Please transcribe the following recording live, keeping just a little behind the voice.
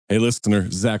Hey, listener,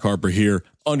 Zach Harper here.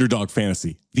 Underdog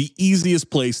Fantasy, the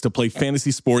easiest place to play fantasy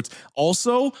sports.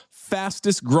 Also,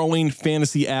 fastest growing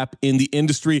fantasy app in the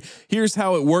industry. Here's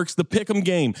how it works. The Pick'em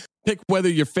game. Pick whether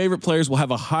your favorite players will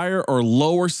have a higher or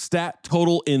lower stat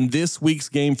total in this week's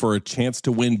game for a chance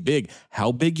to win big.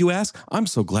 How big, you ask? I'm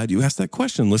so glad you asked that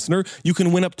question, listener. You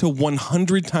can win up to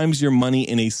 100 times your money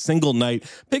in a single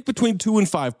night. Pick between 2 and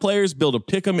 5 players, build a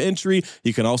Pick'em entry.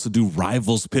 You can also do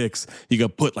rivals picks. You can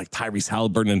put like Tyrese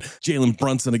Halliburton and Jalen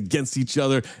Brunson against each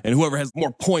other, and whoever has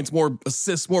more points, more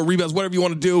assists, more rebounds, whatever you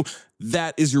want to do,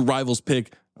 that is your rivals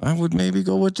pick. I would maybe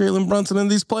go with Jalen Brunson in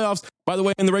these playoffs. By the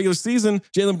way, in the regular season,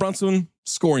 Jalen Brunson,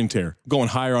 scoring tear, going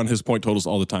higher on his point totals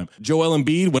all the time. Joel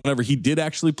Embiid, whenever he did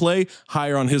actually play,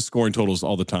 higher on his scoring totals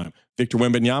all the time. Victor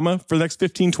Wembanyama, for the next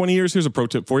 15, 20 years, here's a pro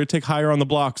tip for you. Take higher on the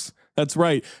blocks. That's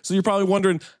right. So you're probably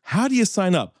wondering, how do you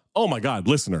sign up? Oh my God,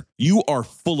 listener, you are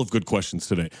full of good questions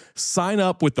today. Sign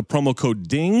up with the promo code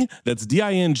DING, that's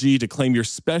D-I-N-G, to claim your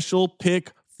special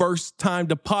pick first time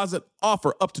deposit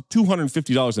offer up to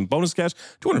 $250 in bonus cash.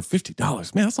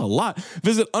 $250, man, that's a lot.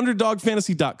 Visit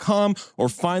underdogfantasy.com or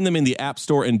find them in the App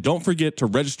Store. And don't forget to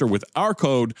register with our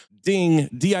code DING,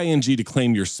 D-I-N-G, to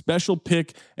claim your special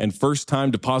pick and first time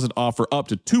deposit offer up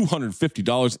to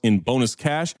 $250 in bonus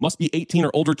cash. Must be 18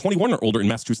 or older, 21 or older in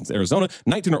Massachusetts, Arizona,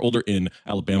 19 or older in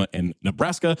Alabama and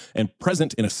Nebraska, and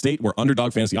present in a state where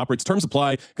Underdog Fantasy operates. Terms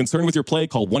apply. Concerned with your play,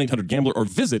 call 1-800-GAMBLER or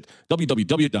visit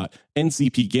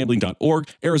www.ncpgambling.org.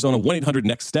 Arizona,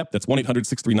 1-800-NEXT-STEP. That's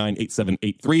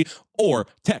 1-800-639-8783. Or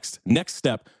text NEXT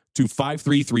STEP to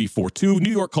 53342.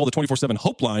 New York, call the 24/7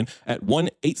 Hope line at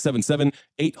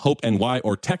 1-877-8-HOPE-NY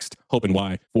or text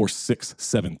HOPE-NY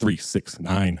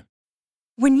 467-369.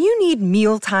 When you need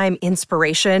mealtime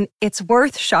inspiration, it's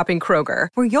worth shopping Kroger,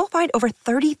 where you'll find over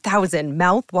 30,000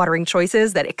 mouth-watering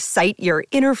choices that excite your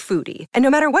inner foodie. And no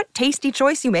matter what tasty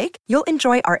choice you make, you'll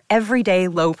enjoy our everyday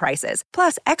low prices,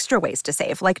 plus extra ways to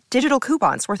save, like digital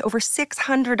coupons worth over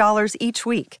 $600 each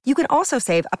week. You can also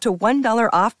save up to $1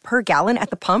 off per gallon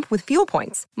at the pump with fuel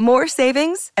points. More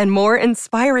savings and more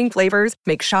inspiring flavors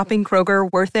make shopping Kroger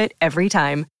worth it every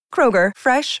time. Kroger,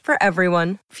 fresh for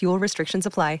everyone. Fuel restrictions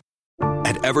apply.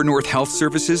 At Evernorth Health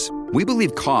Services, we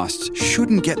believe costs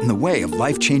shouldn't get in the way of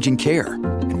life-changing care,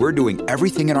 and we're doing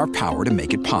everything in our power to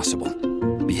make it possible.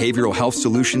 Behavioral health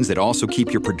solutions that also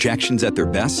keep your projections at their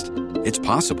best? It's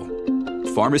possible.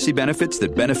 Pharmacy benefits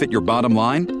that benefit your bottom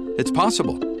line? It's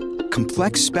possible.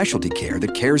 Complex specialty care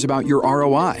that cares about your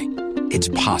ROI? It's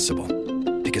possible.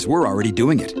 Because we're already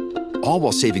doing it. All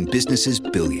while saving businesses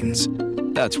billions.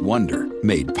 That's Wonder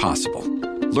made possible.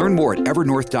 Learn more at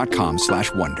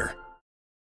evernorth.com/wonder.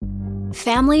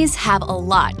 Families have a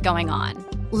lot going on.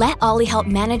 Let Ollie help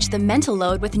manage the mental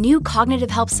load with new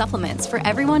cognitive help supplements for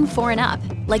everyone 4 and up,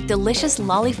 like delicious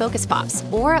Lolly Focus Pops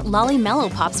or Lolly Mellow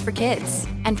Pops for kids.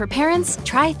 And for parents,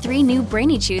 try 3 new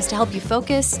Brainy Chews to help you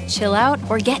focus, chill out,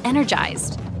 or get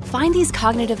energized. Find these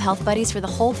cognitive health buddies for the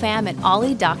whole fam at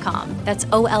ollie.com. That's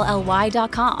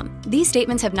OLLY.com. These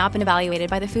statements have not been evaluated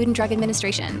by the Food and Drug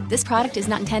Administration. This product is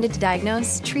not intended to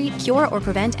diagnose, treat, cure, or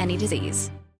prevent any disease.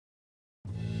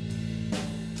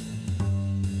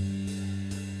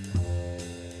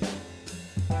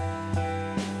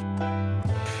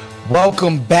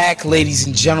 Welcome back, ladies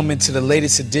and gentlemen, to the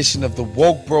latest edition of the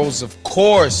Woke Bros. Of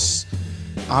course,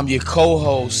 I'm your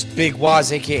co-host, Big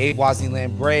Waz, a.k.a. Wazni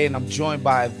Lambre, and I'm joined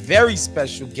by a very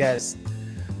special guest.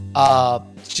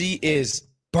 She is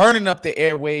burning up the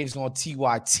airwaves on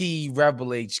TYT,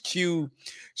 Rebel HQ.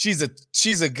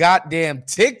 She's a goddamn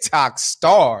TikTok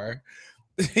star.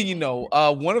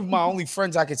 One of my only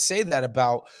friends I could say that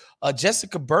about,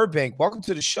 Jessica Burbank. Welcome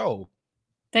to the show.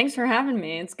 Thanks for having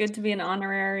me. It's good to be an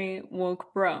honorary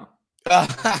woke bro.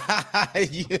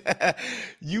 Yeah,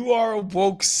 you are a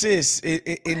woke sis,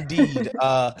 indeed.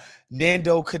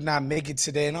 Nando could not make it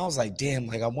today, and I was like, damn,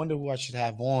 I wonder who I should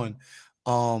have on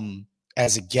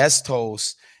as a guest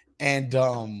host.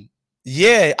 And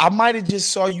yeah, I might have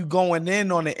just saw you going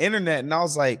in on the internet, and I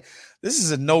was like, this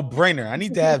is a no-brainer. I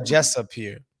need to have Jess up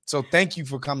here. So thank you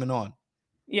for coming on.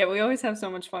 Yeah, we always have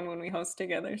so much fun when we host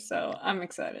together, so I'm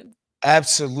excited.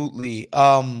 Absolutely.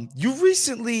 You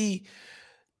recently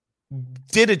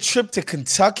did a trip to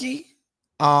Kentucky.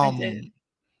 I did.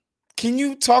 Can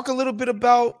you talk a little bit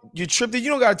about your trip? You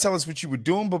don't got to tell us what you were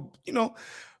doing, but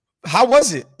how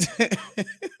was it?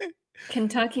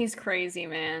 Kentucky's crazy,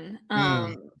 man.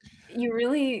 You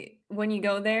really, when you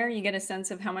go there, you get a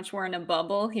sense of how much we're in a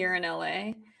bubble here in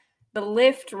LA. The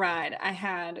Lyft ride I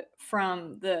had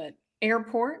from the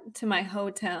airport to my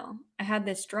hotel, I had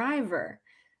this driver.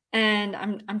 And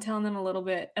I'm telling them a little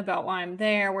bit about why I'm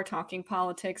there. We're talking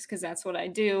politics because that's what I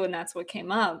do and that's what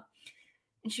came up.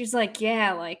 And she's like,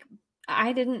 yeah, like,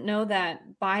 I didn't know that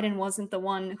Biden wasn't the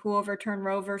one who overturned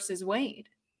Roe versus Wade.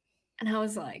 And I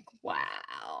was like,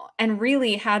 wow. And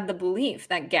really had the belief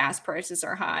that gas prices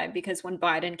are high because when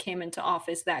Biden came into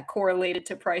office, that correlated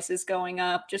to prices going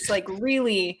up. Just like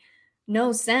really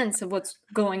no sense of what's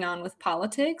going on with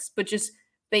politics, but just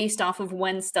based off of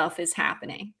when stuff is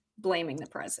happening, blaming the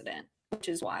president, which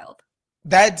is wild.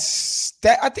 I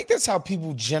think that's how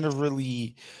people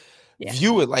generally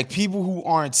view it. Like people who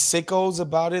aren't sickos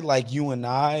about it, like you and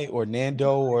I or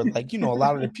Nando, or like, a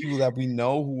lot of the people that we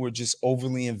know who are just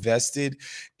overly invested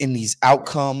in these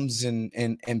outcomes and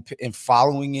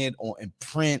following it in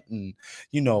print and,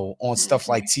 on stuff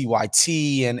like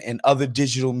TYT and other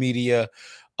digital media.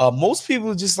 Most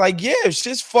people are just like, yeah, if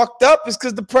shit's fucked up, it's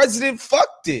because the president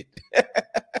fucked it.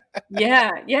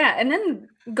 Yeah. And then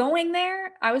going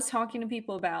there, I was talking to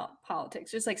people about politics,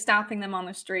 just like stopping them on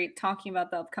the street, talking about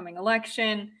the upcoming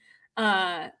election.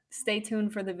 Stay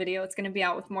tuned for the video. It's going to be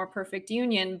out with More Perfect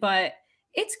Union, but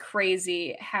it's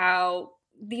crazy how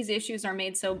these issues are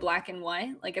made so black and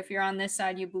white. Like if you're on this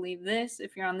side, you believe this.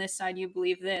 If you're on this side, you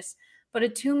believe this. But a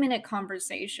 2-minute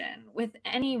conversation with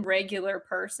any regular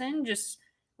person just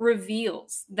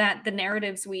reveals that the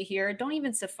narratives we hear don't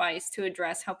even suffice to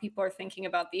address how people are thinking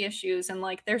about the issues. And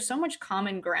like there's so much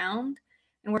common ground,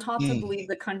 and we're taught to believe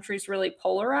the country's really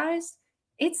polarized.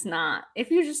 It's not. If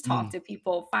you just talk to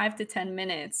people 5 to 10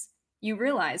 minutes, you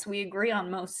realize we agree on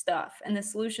most stuff, and the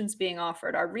solutions being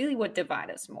offered are really what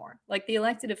divide us more. Like the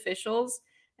elected officials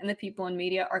and the people in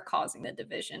media are causing the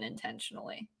division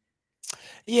intentionally.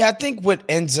 Yeah, I think what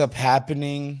ends up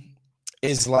happening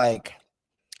is like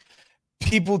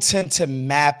people tend to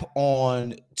map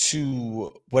on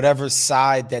to whatever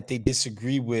side that they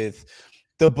disagree with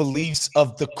the beliefs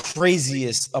of the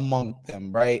craziest among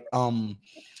them, right? I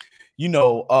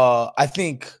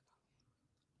think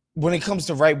when it comes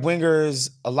to right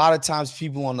wingers, a lot of times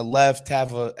people on the left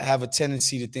have a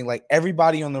tendency to think like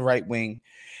everybody on the right wing,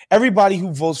 everybody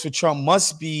who votes for Trump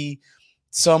must be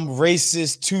some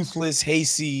racist, toothless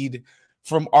hayseed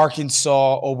from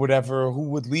Arkansas or whatever, who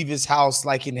would leave his house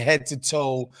like in head to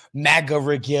toe MAGA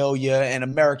regalia and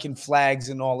American flags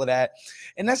and all of that.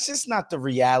 And that's just not the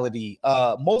reality.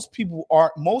 Most people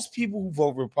who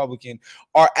vote Republican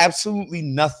are absolutely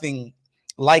nothing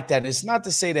like that. It's not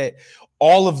to say that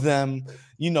all of them,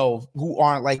 who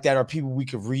aren't like that are people we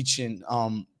could reach and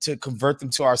to convert them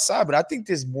to our side. But I think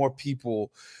there's more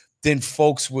people than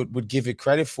folks would give it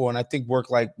credit for. And I think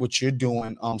work like what you're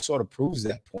doing sort of proves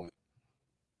that point.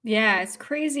 Yeah, it's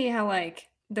crazy how like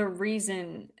the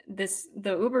reason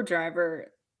the Uber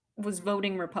driver was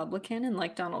voting Republican and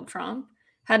like Donald Trump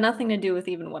had nothing to do with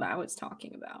even what I was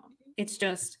talking about. It's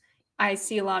just I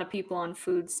see a lot of people on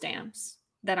food stamps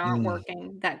that aren't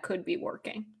working that could be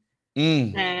working.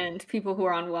 And people who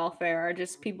are on welfare are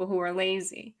just people who are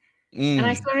lazy. And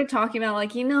I started talking about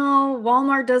like,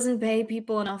 Walmart doesn't pay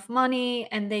people enough money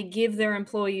and they give their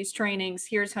employees trainings.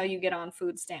 Here's how you get on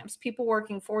food stamps. People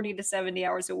working 40 to 70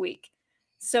 hours a week.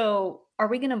 So are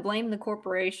we going to blame the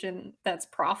corporation that's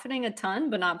profiting a ton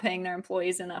but not paying their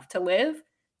employees enough to live?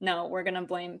 No, we're going to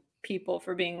blame people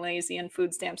for being lazy, and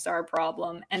food stamps are a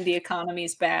problem and the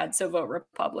economy's bad, so vote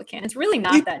Republican. It's really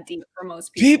not that deep for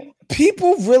most people.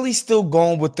 People really still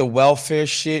going with the welfare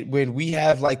shit when we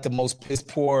have like the most piss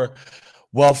poor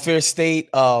welfare state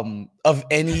of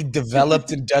any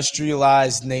developed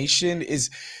industrialized nation.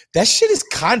 Is that shit is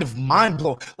kind of mind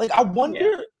blowing. Like I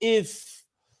wonder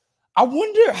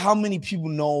how many people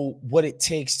know what it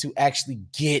takes to actually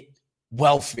get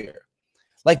welfare.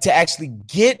 Like to actually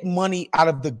get money out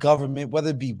of the government, whether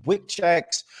it be WIC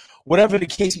checks, whatever the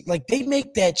case, like they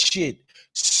make that shit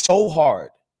so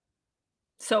hard.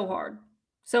 So hard.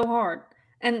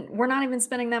 And we're not even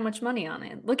spending that much money on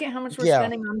it. Look at how much we're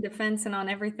spending on defense and on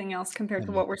everything else compared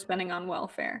to what we're spending on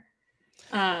welfare.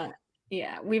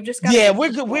 We've just got. Yeah,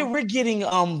 we're getting.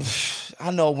 I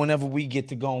know whenever we get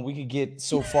to going, we could get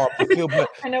so far up the field, but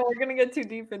I know we're gonna get too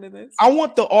deep into this. I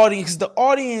want the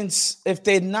audience, if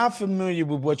they're not familiar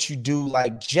with what you do,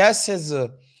 like Jess has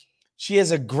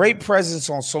a great presence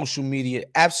on social media.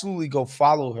 Absolutely go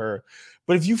follow her.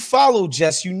 But if you follow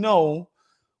Jess, when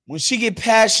she get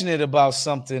passionate about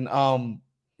something,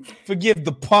 forgive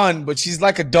the pun, but she's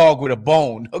like a dog with a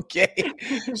bone. Okay,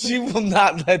 she will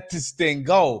not let this thing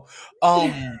go.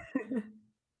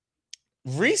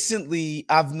 Recently,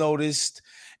 I've noticed,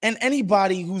 and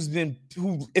anybody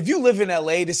if you live in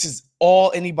LA, this is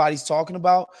all anybody's talking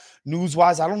about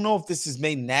news-wise. I don't know if this has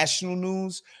made national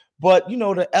news, but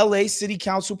the LA City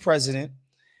Council president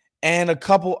and a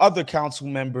couple other council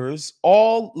members,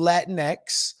 all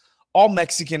Latinx, all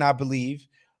Mexican, I believe,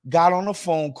 got on a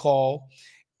phone call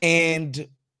and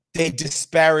they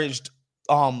disparaged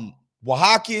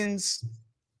Oaxacans.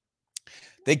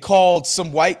 They called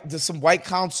some white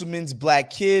councilman's black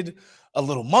kid a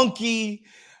little monkey.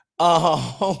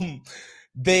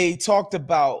 They talked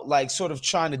about like sort of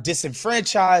trying to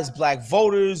disenfranchise black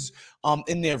voters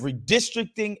in their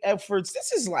redistricting efforts.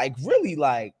 This is like really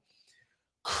like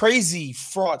crazy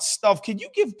fraught stuff. Can you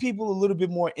give people a little bit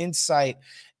more insight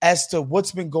as to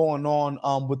what's been going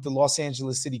on with the Los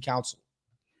Angeles City Council?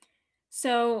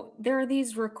 So there are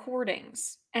these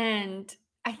recordings, and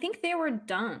I think they were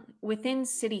done within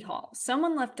City Hall.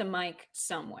 Someone left a mic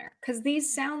somewhere, because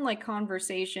these sound like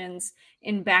conversations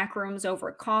in back rooms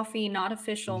over coffee, not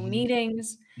official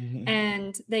meetings.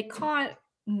 And they caught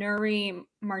Nury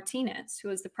Martinez, who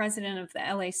is the president of the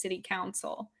LA City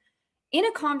Council, in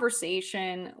a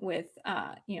conversation with,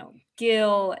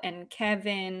 Gil and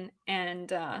Kevin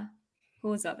and who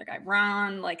was the other guy?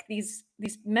 Ron, like these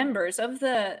members of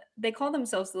they call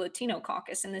themselves the Latino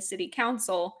caucus in the city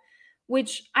council,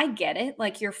 which I get it.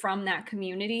 Like, you're from that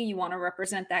community, you want to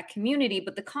represent that community.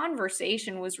 But the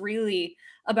conversation was really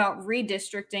about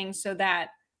redistricting so that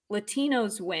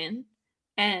Latinos win.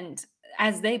 And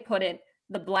as they put it,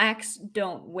 the blacks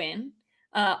don't win.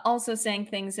 Also saying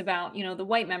things about, the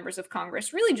white members of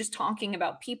Congress, really just talking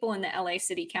about people in the LA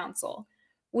City Council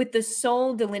with the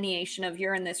sole delineation of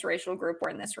you're in this racial group, we're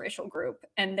in this racial group,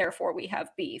 and therefore we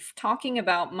have beef. Talking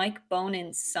about Mike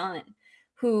Bonin's son,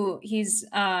 who he's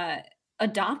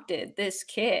adopted this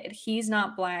kid. He's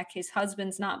not black, his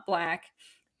husband's not black,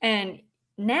 and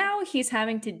now he's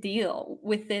having to deal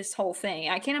with this whole thing.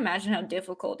 I can't imagine how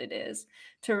difficult it is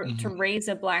to raise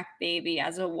a black baby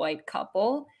as a white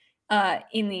couple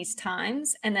in these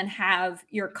times, and then have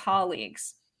your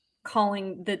colleagues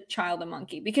calling the child a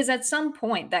monkey, because at some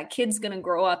point that kid's going to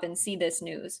grow up and see this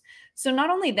news. So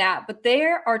not only that, but they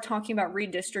are talking about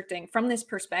redistricting from this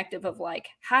perspective of like,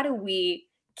 how do we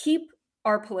keep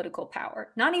our political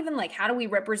power? Not even like, how do we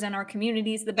represent our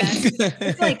communities the best?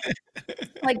 It's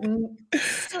like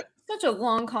such a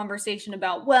long conversation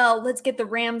about, well, let's get the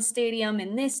Rams stadium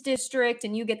in this district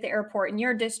and you get the airport in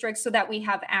your district so that we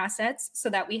have assets, so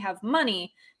that we have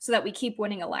money, so that we keep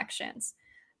winning elections.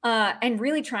 And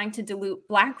really trying to dilute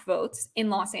black votes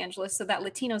in Los Angeles so that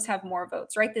Latinos have more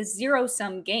votes, right? This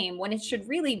zero-sum game, when it should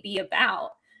really be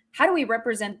about, how do we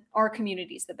represent our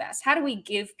communities the best? How do we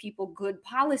give people good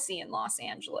policy in Los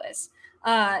Angeles?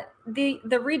 The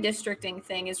redistricting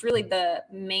thing is really the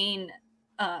main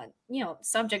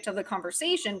subject of the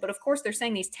conversation. But of course, they're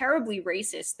saying these terribly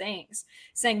racist things,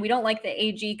 saying we don't like the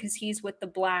AG because he's with the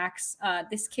blacks.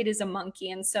 This kid is a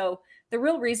monkey. And so the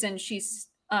real reason she's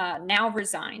now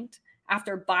resigned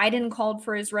after Biden called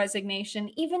for his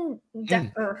resignation,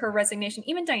 or her resignation,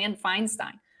 even Dianne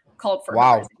Feinstein called for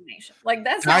her resignation. Like,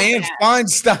 that's Dianne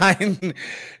Feinstein.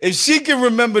 If she can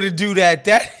remember to do that,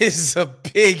 that is a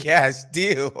big ass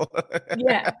deal.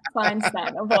 Yeah,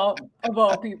 Feinstein of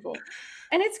all people.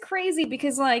 And it's crazy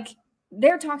because like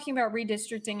they're talking about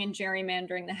redistricting and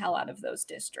gerrymandering the hell out of those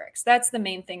districts. That's the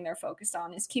main thing they're focused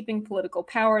on, is keeping political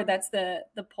power. That's the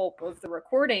pulp of the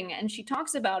recording. And she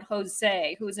talks about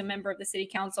Jose, who is a member of the city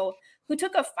council, who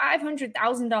took a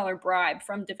 $500,000 bribe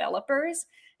from developers.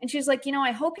 And she's like,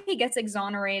 I hope he gets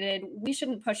exonerated. We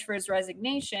shouldn't push for his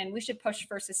resignation. We should push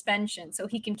for suspension so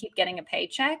he can keep getting a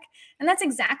paycheck. And that's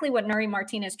exactly what Nury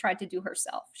Martinez tried to do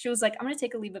herself. She was like, I'm going to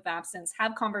take a leave of absence,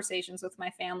 have conversations with my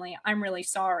family. I'm really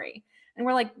sorry. And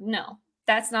we're like, no,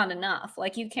 that's not enough.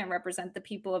 Like, you can't represent the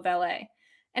people of LA.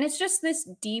 And it's just this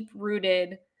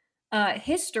deep-rooted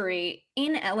history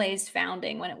in LA's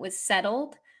founding, when it was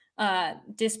settled,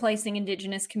 displacing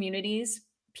indigenous communities,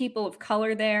 people of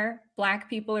color there, black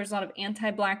people. There's a lot of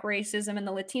anti-black racism, and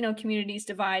the Latino communities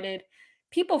divided.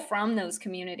 People from those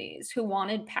communities who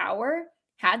wanted power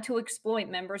had to exploit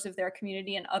members of their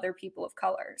community and other people of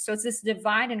color. So it's this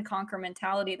divide and conquer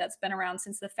mentality that's been around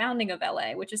since the founding of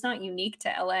LA, which is not unique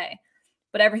to LA,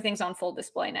 but everything's on full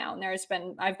display now. And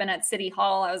I've been at City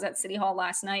Hall. I was at City Hall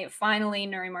last night. Finally,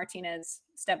 Nury Martinez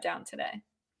stepped down today.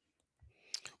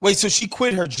 Wait, so she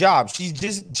quit her job. She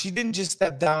didn't just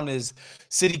step down as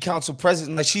city council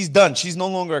president. Like, she's done. She's no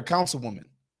longer a councilwoman.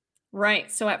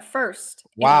 Right. So at first,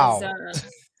 wow. It was,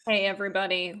 hey,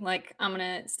 everybody, like, I'm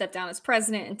going to step down as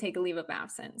president and take a leave of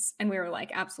absence. And we were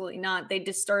like, absolutely not. They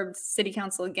disturbed city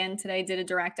council again today, did a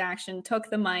direct action,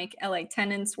 took the mic. LA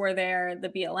tenants were there. The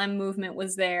BLM movement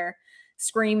was there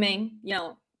screaming,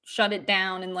 shut it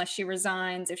down unless she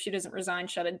resigns. If she doesn't resign,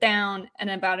 shut it down. And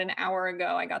about an hour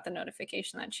ago, I got the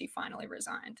notification that she finally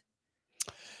resigned.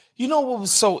 You know what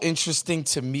was so interesting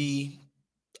to me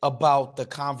about the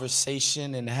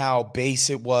conversation and how base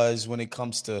it was when it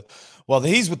comes to, well,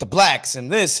 he's with the blacks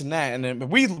and this and that, and then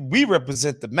we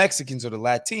represent the Mexicans or the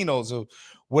Latinos or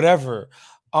whatever.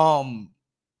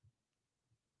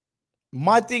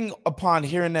 My thing upon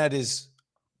hearing that is,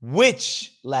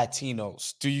 which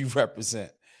Latinos do you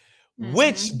represent?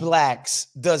 Which blacks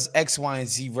does X, Y, and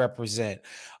Z represent?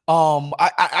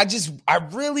 I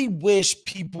really wish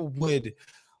people would,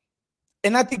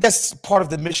 and I think that's part of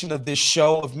the mission of this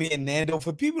show, of me and Nando,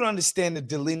 for people to understand the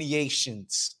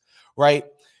delineations, right?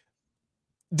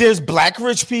 There's black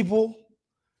rich people,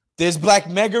 there's black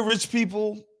mega rich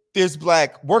people, there's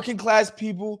black working class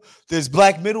people, there's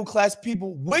black middle class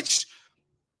people. Which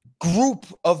group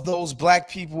of those black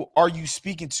people are you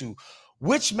speaking to?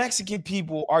 Which Mexican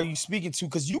people are you speaking to?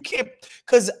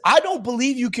 Because I don't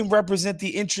believe you can represent the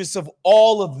interests of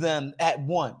all of them at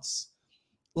once.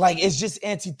 Like, it's just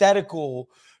antithetical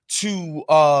to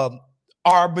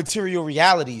our material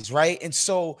realities, right? And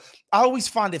so I always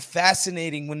find it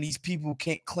fascinating when these people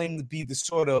can't claim to be the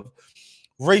sort of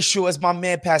racial, as my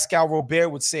man Pascal Robert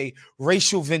would say,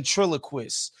 racial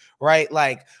ventriloquists, right?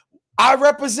 Like, I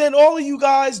represent all of you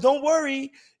guys. Don't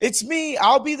worry. It's me.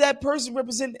 I'll be that person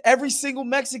representing every single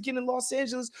Mexican in Los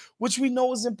Angeles, which we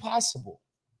know is impossible.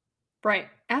 Right.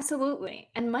 Absolutely.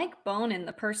 And Mike Bonin,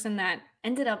 the person that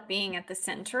ended up being at the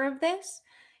center of this,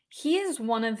 he is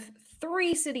one of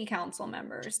 3 city council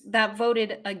members that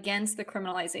voted against the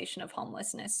criminalization of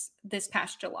homelessness this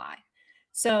past July.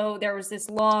 So there was this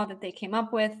law that they came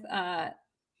up with,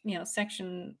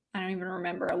 section, I don't even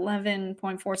remember,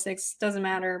 11.46, doesn't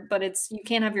matter, but it's, you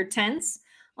can't have your tents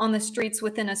on the streets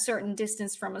within a certain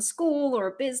distance from a school or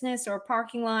a business or a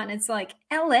parking lot. And it's like,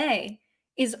 LA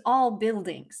is all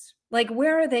buildings. Like,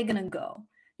 where are they going to go?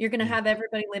 You're going to have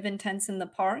everybody live in tents in the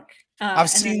park. I've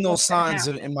seen those signs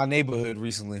in my neighborhood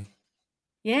recently.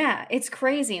 Yeah, it's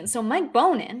crazy. And so Mike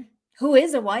Bonin, who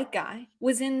is a white guy,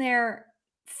 was in there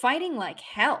fighting like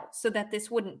hell so that this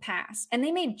wouldn't pass. And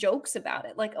they made jokes about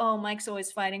it, like, oh, Mike's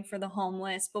always fighting for the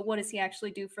homeless, but what does he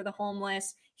actually do for the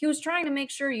homeless? He was trying to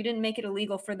make sure you didn't make it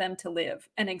illegal for them to live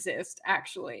and exist,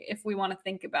 actually, if we want to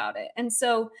think about it. And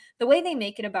so the way they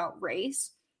make it about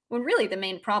race, when really the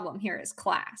main problem here is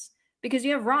class, because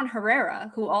you have Ron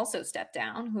Herrera, who also stepped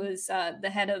down, who is the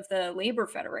head of the Labor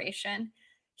Federation.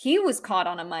 He was caught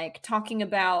on a mic talking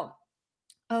about,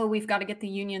 oh, we've got to get the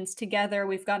unions together,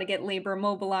 we've got to get labor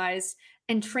mobilized,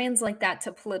 and translate that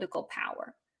to political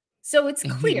power. So it's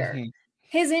clear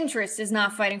his interest is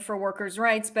not fighting for workers'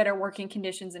 rights, better working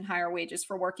conditions, and higher wages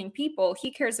for working people.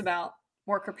 He cares about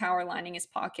worker power lining his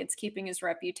pockets, keeping his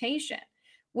reputation,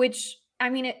 which, I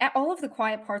mean, all of the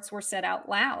quiet parts were said out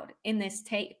loud in this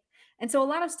tape. And so a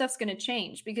lot of stuff's going to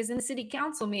change, because in the city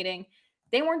council meeting,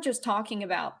 they weren't just talking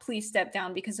about, please step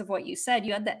down because of what you said.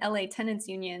 You had the LA Tenants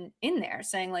Union in there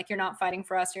saying, like, you're not fighting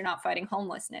for us, you're not fighting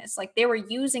homelessness. Like, they were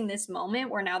using this moment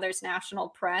where now there's national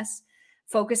press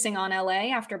focusing on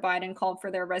LA after Biden called for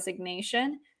their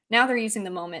resignation. Now they're using the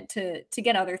moment to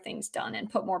get other things done and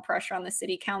put more pressure on the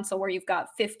city council, where you've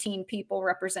got 15 people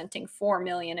representing 4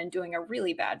 million and doing a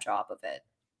really bad job of it.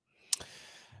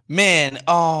 Man,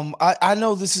 I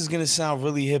know this is gonna sound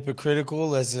really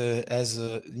hypocritical as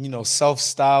a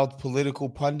self-styled political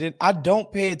pundit. I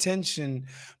don't pay attention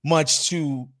much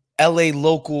to LA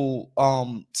local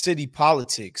city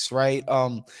politics, right?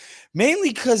 Mainly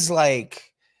because,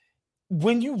 like,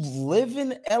 when you live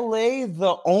in LA,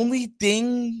 the only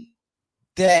thing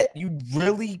that you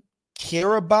really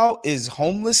care about is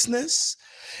homelessness.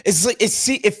 It's like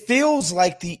it feels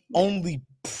like the only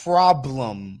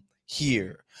problem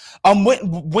here.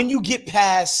 When you get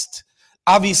past,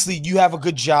 obviously you have a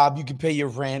good job, you can pay your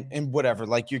rent and whatever,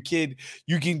 like your kid,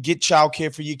 you can get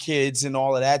childcare for your kids and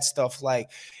all of that stuff.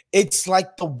 Like, it's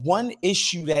like the one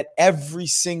issue that every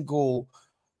single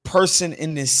person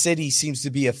in this city seems to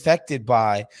be affected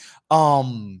by.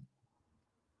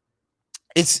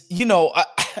 It's,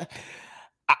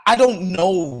 I don't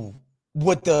know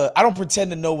I don't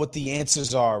pretend to know what the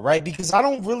answers are, right? Because I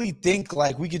don't really think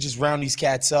like we could just round these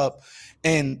cats up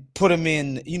and put them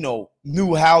in,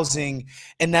 new housing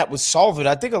and that would solve it.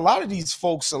 I think a lot of these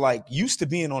folks are like used to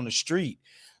being on the street.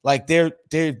 Like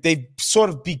they've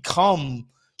sort of become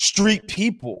street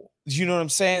people. You know what I'm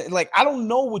saying? Like, I don't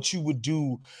know what you would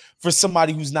do for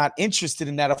somebody who's not interested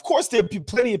in that. Of course, there'd be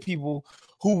plenty of people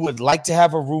who would like to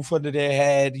have a roof under their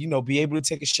head, be able to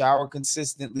take a shower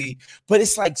consistently. But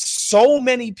it's like so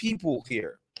many people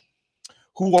here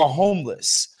who are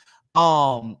homeless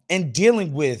and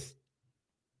dealing with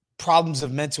problems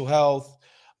of mental health.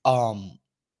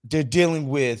 They're dealing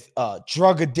with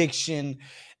drug addiction.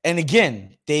 And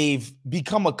again, they've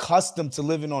become accustomed to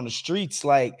living on the streets.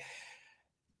 Like,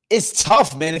 it's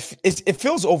tough, man. It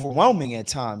feels overwhelming at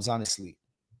times, honestly.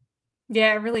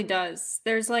 Yeah, it really does.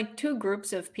 There's like two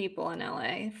groups of people in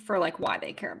LA for like why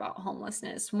they care about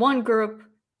homelessness. One group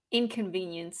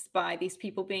inconvenienced by these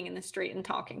people being in the street and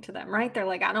talking to them, right? They're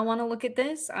like, I don't want to look at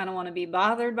this. I don't want to be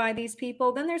bothered by these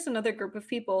people. Then there's another group of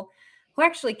people who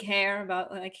actually care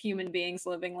about like human beings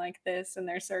living like this and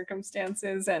their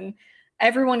circumstances, and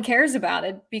everyone cares about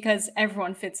it because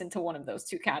everyone fits into one of those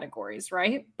two categories,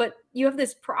 right? But you have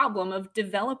this problem of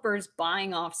developers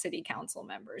buying off city council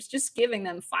members, just giving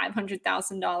them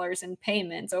 $500,000 in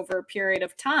payments over a period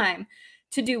of time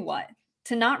to do what?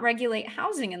 To not regulate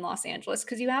housing in Los Angeles,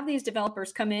 because you have these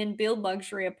developers come in, build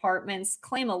luxury apartments,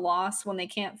 claim a loss when they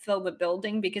can't fill the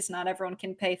building because not everyone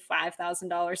can pay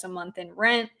 $5,000 a month in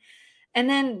rent. And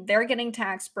then they're getting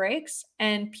tax breaks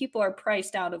and people are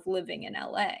priced out of living in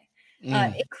LA.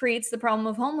 It creates the problem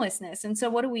of homelessness. And so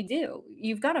what do?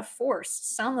 You've got to force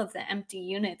some of the empty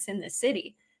units in the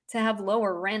city to have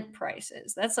lower rent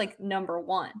prices. That's like number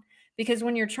one, because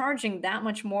when you're charging that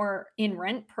much more in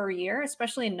rent per year,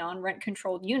 especially in non-rent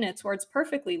controlled units where it's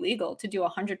perfectly legal to do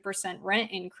 100% rent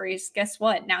increase, guess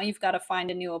what? Now you've got to find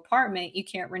a new apartment. You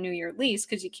can't renew your lease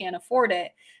because you can't afford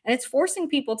it. And it's forcing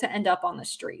people to end up on the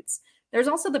streets. There's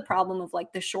also the problem of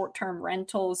like the short-term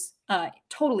rentals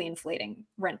totally inflating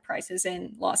rent prices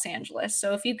in Los Angeles.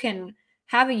 So if you can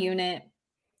have a unit,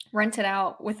 rent it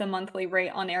out with a monthly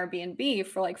rate on Airbnb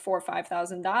for like $4,000 or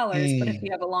 $5,000, but if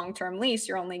you have a long-term lease,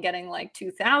 you're only getting like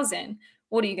 $2,000.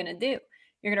 What are you going to do?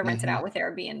 You're going to rent it out with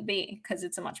Airbnb because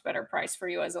it's a much better price for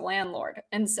you as a landlord.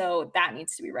 And so that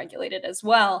needs to be regulated as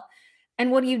well. And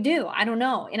what do? I don't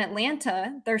know. In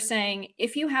Atlanta, they're saying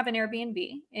if you have an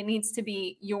Airbnb, it needs to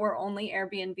be your only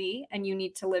Airbnb and you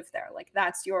need to live there. Like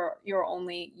that's your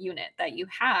only unit that you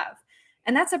have.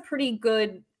 And that's a pretty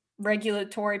good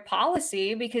regulatory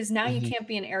policy because now you can't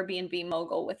be an Airbnb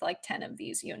mogul with like 10 of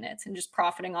these units and just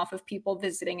profiting off of people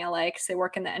visiting LA because they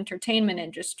work in the entertainment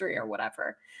industry or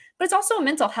whatever. But it's also a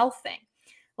mental health thing.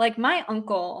 Like my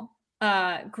uncle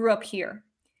grew up here.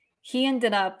 He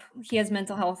has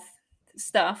mental health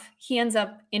stuff. He ends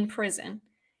up in prison.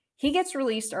 He gets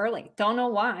released early. Don't know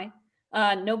why.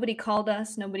 Nobody called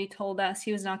us. Nobody told us.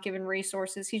 He was not given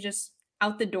resources. He just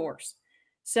out the doors.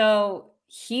 So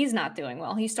he's not doing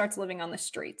well. He starts living on the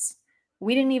streets.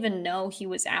 We didn't even know he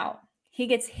was out. He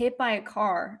gets hit by a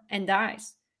car and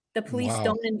dies. The police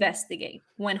don't investigate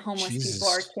when homeless people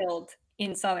are killed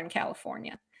in Southern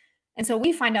California. And so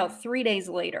we find out 3 days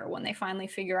later when they finally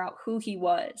figure out who he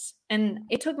was. And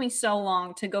it took me so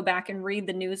long to go back and read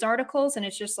the news articles. And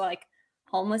it's just like,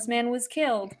 homeless man was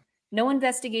killed. No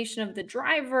investigation of the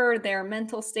driver, their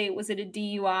mental state. Was it a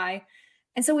DUI?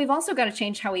 And so we've also got to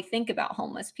change how we think about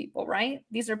homeless people, right?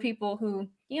 These are people who,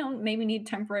 maybe need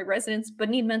temporary residence, but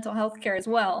need mental health care as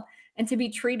well. And to be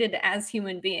treated as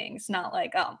human beings, not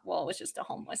like, oh, well, it was just a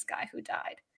homeless guy who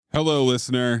died. Hello,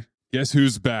 listener. Guess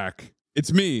who's back?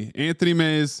 It's me, Anthony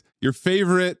Mays, your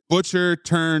favorite butcher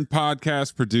turned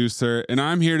podcast producer, and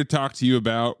I'm here to talk to you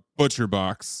about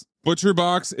ButcherBox.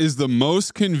 ButcherBox is the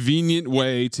most convenient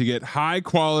way to get high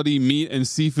quality meat and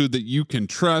seafood that you can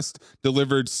trust,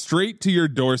 delivered straight to your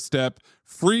doorstep,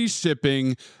 free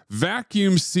shipping,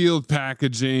 vacuum sealed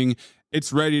packaging.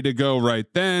 It's ready to go right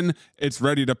then. It's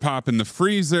ready to pop in the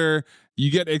freezer. You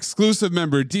get exclusive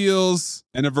member deals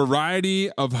and a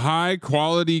variety of high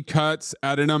quality cuts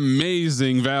at an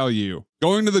amazing value.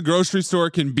 Going to the grocery store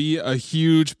can be a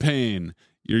huge pain.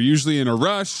 You're usually in a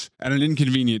rush at an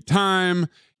inconvenient time.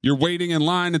 You're waiting in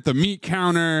line at the meat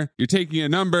counter. You're taking a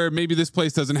number. Maybe this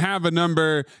place doesn't have a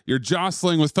number. You're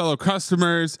jostling with fellow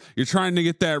customers. You're trying to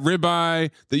get that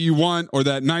ribeye that you want or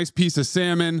that nice piece of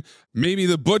salmon. Maybe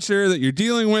the butcher that you're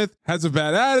dealing with has a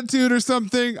bad attitude or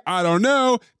something. I don't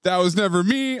know. That was never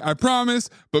me, I promise.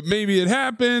 But maybe it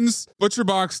happens.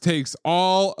 ButcherBox takes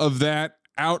all of that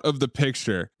out of the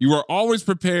picture. You are always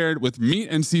prepared with meat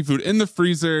and seafood in the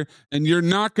freezer, and you're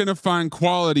not going to find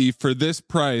quality for this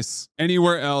price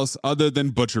anywhere else other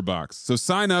than ButcherBox. So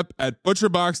sign up at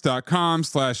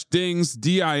butcherbox.com/dings,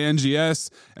 D-I-N-G-S,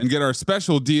 and get our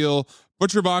special deal.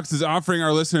 ButcherBox is offering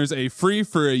our listeners a free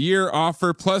for a year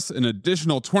offer plus an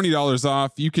additional $20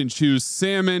 off. You can choose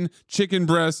salmon, chicken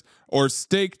breast, or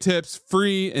steak tips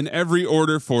free in every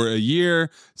order for a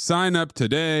year. Sign up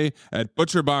today at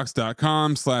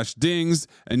butcherbox.com/dings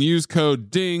and use code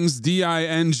DINGS,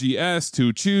 D-I-N-G-S,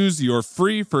 to choose your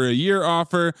free for a year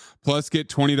offer plus get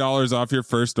 $20 off your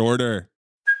first order.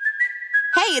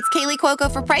 Hey, it's Kaylee Cuoco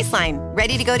for Priceline.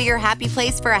 Ready to go to your happy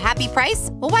place for a happy price?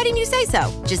 Well, why didn't you say so?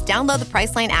 Just download the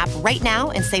Priceline app right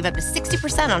now and save up to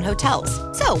 60% on hotels.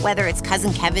 So whether it's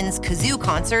Cousin Kevin's Kazoo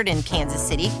Concert in Kansas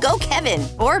City, go Kevin,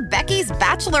 or Becky's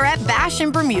Bachelorette Bash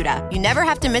in Bermuda, you never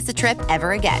have to miss a trip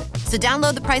ever again. So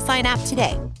download the Priceline app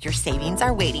today. Your savings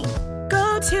are waiting.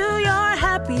 Go to your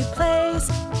happy place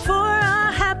for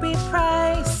a happy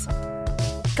price.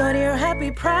 Go to your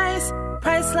happy price,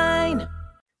 Priceline.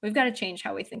 We've got to change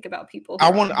how we think about people. I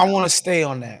want to stay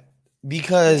on that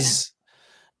because,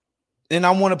 and I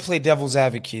want to play devil's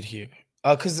advocate here.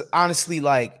 Because honestly,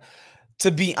 like, to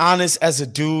be honest, as a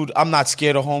dude, I'm not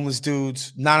scared of homeless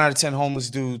dudes. 9 out of 10 homeless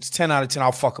dudes, 10 out of 10,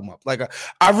 I'll fuck them up. Like,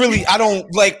 I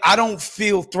don't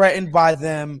feel threatened by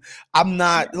them. I'm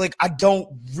not like, I don't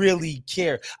really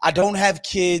care. I don't have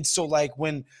kids. So like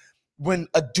when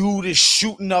a dude is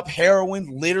shooting up heroin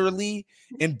literally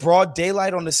in broad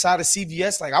daylight on the side of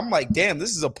CVS, like, I'm like, damn,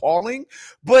 this is appalling.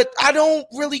 But I don't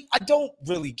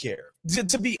really care,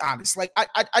 to be honest. Like,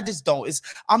 I just don't.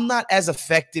 I'm not as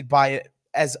affected by it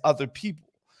as other people.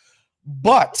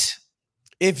 But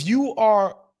if you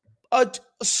are a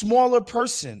smaller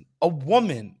person, a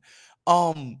woman,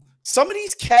 some of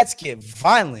these cats get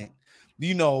violent.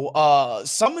 You know,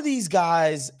 some of these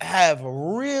guys have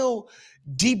real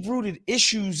deep-rooted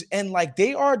issues, and like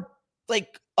they are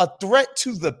like a threat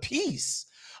to the peace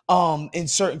in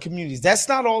certain communities. That's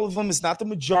not all of them. It's not the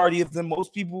majority of them.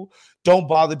 Most people don't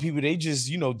bother people. They just,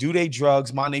 you know, do their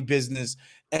drugs, mind their business,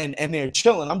 and they're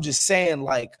chilling. I'm just saying,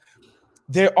 like,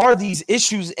 there are these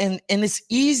issues, and it's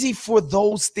easy for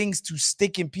those things to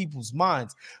stick in people's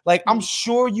minds. Like, I'm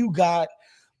sure you got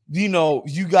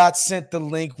sent the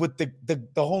link with the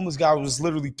homeless guy who was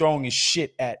literally throwing his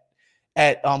shit at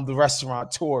the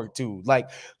restaurateur, dude. Like,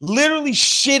 literally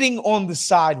shitting on the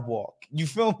sidewalk. You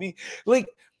feel me? Like,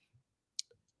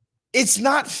 it's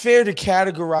not fair to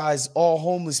categorize all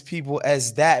homeless people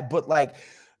as that, but like,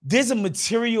 there's a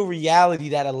material reality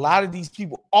that a lot of these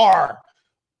people are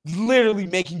literally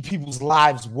making people's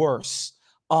lives worse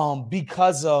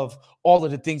because of all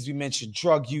of the things we mentioned: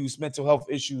 drug use, mental health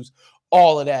issues,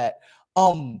 all of that.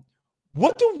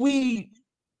 What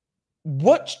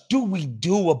do we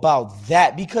do about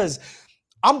that? Because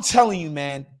I'm telling you,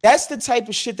 man, that's the type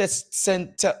of shit that's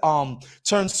sent to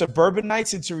turns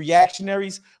suburbanites into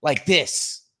reactionaries like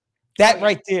this. That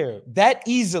right there, that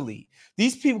easily.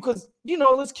 These people, because, you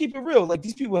know, let's keep it real. Like,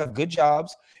 these people have good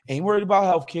jobs, ain't worried about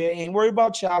healthcare, ain't worried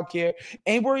about childcare,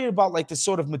 ain't worried about like the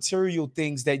sort of material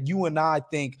things that you and I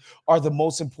think are the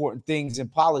most important things in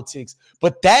politics.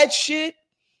 But that shit,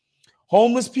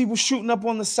 homeless people shooting up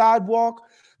on the sidewalk,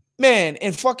 man,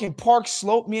 in fucking Park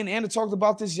Slope, me and Anna talked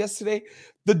about this yesterday.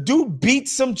 The dude beat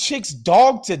some chick's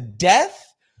dog to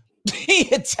death. He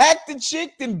attacked the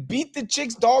chick, then beat the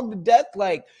chick's dog to death.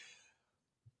 Like,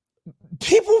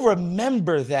 people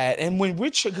remember that. And when we're,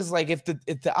 because like, if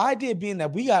the idea being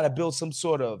that we got to build some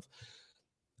sort of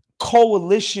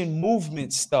coalition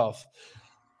movement stuff,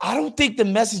 I don't think the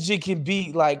messaging can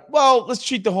be like, well, let's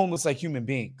treat the homeless like human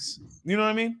beings. You know what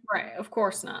I mean? Right. Of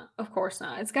course not. Of course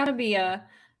not. It's got to be a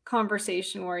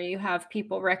conversation where you have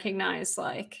people recognize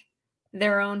like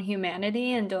their own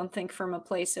humanity and don't think from a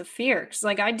place of fear. Because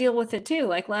like, I deal with it too.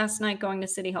 Like last night going to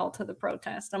City Hall to the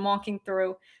protest, I'm walking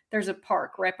through, there's a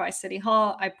park right by City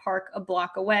Hall. I park a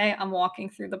block away. I'm walking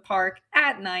through the park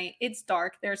at night. It's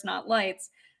dark. There's not lights.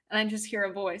 And I just hear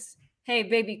a voice, "Hey,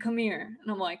 baby, come here."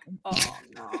 And I'm like, oh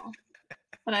no.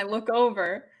 And I look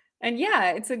over and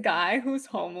yeah, it's a guy who's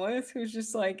homeless, who's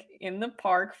just like in the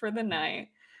park for the night.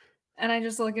 And I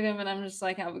just look at him and I'm just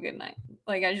like, have a good night.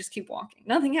 Like, I just keep walking.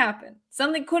 Nothing happened.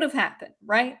 Something could have happened,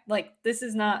 right? Like, this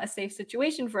is not a safe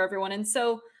situation for everyone. And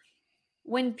so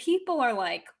when people are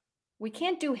like, we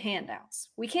can't do handouts,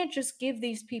 we can't just give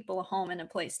these people a home and a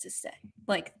place to stay.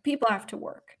 Like, people have to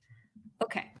work.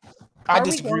 Okay. I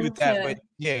disagree with that, but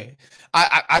yeah,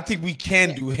 I think we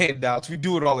can do handouts. We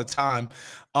do it all the time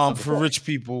for rich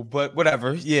people, but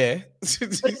whatever. Yeah.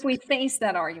 But if we face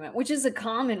that argument, which is a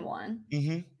common one,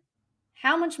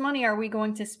 how much money are we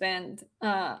going to spend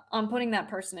on putting that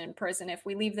person in prison if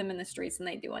we leave them in the streets and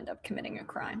they do end up committing a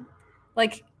crime?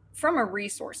 Like, from a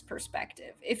resource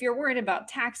perspective, if you're worried about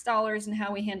tax dollars and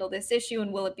how we handle this issue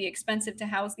and will it be expensive to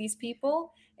house these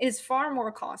people, it is far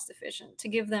more cost efficient to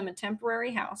give them a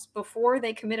temporary house before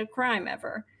they commit a crime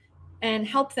ever and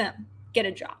help them get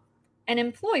a job and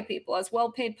employ people as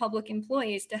well-paid public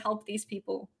employees to help these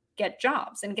people get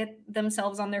jobs and get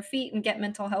themselves on their feet and get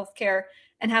mental health care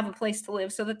and have a place to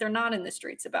live so that they're not in the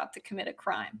streets about to commit a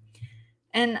crime.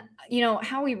 And, you know,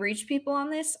 how we reach people on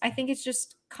this, I think it's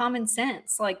just common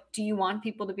sense. Like, do you want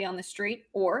people to be on the street,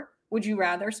 or would you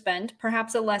rather spend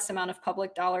perhaps a less amount of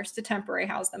public dollars to temporarily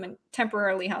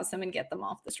house them and get them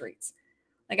off the streets?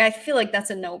 Like, I feel like that's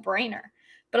a no-brainer.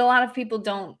 But a lot of people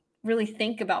don't really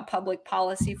think about public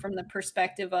policy from the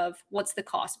perspective of what's the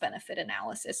cost-benefit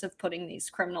analysis of putting these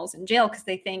criminals in jail, because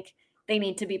they think they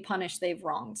need to be punished, they've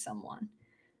wronged someone.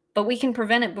 But we can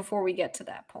prevent it before we get to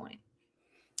that point.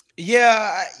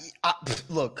 Yeah,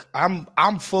 look,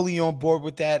 I'm fully on board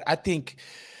with that. I think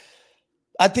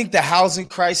the housing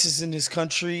crisis in this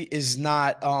country is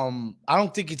not, I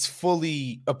don't think it's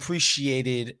fully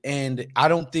appreciated. And I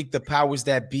don't think the powers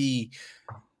that be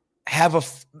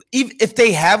even if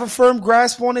they have a firm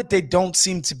grasp on it, they don't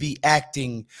seem to be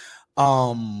acting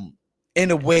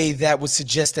in a way that would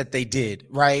suggest that they did,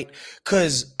 right?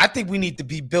 Because I think we need to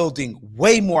be building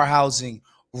way more housing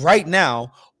right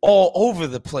now all over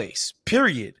the place,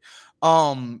 period.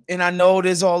 And I know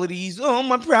there's all of these,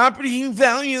 my property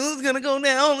value is gonna go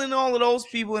down, and all of those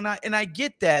people, and I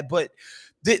get that, but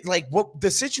what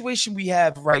the situation we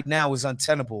have right now is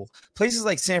untenable. Places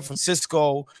like San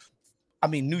Francisco, I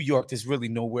mean, New York, there's really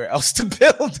nowhere else to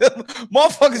build.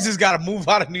 Motherfuckers just got to move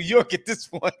out of New York at this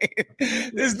point.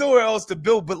 There's nowhere else to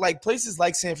build. But like places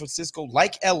like San Francisco,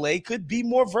 like LA, could be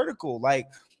more vertical. Like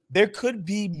there could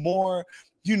be more,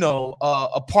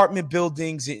 apartment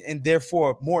buildings and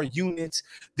therefore more units,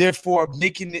 therefore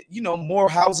making it, more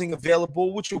housing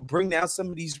available, which will bring down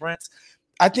some of these rents.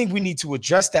 I think we need to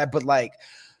address that. But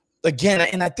again,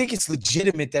 and I think it's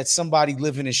legitimate that somebody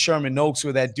living in Sherman Oaks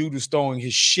where that dude was throwing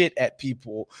his shit at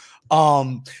people,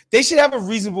 they should have a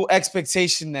reasonable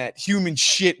expectation that human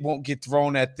shit won't get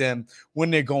thrown at them when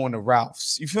they're going to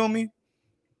Ralph's. You feel me?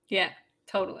 Yeah,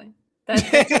 totally.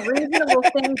 That's a reasonable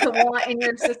thing to want in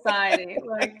your society.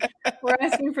 Like, we're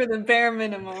asking for the bare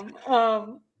minimum.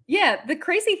 Yeah, the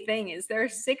crazy thing is there are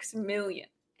 6 million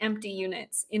empty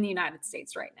units in the United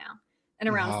States right now, and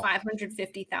around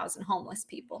 550,000 homeless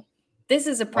people. This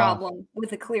is a problem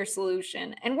with a clear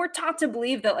solution. And we're taught to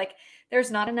believe that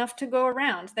there's not enough to go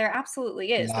around. There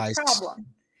absolutely is. Nice. The problem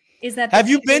is that— Have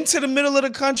you been to the middle of the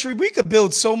country? We could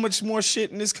build so much more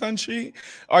shit in this country.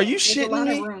 Are you shitting me? There's a lot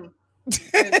of room.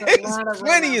 There's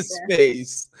plenty of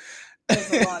space.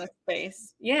 There's a lot of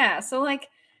space. Yeah. So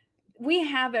we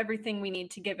have everything we need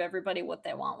to give everybody what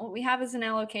they want. What we have is an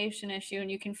allocation issue,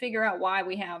 and you can figure out why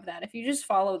we have that if you just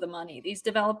follow the money. These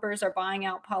developers are buying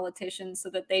out politicians so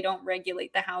that they don't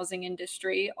regulate the housing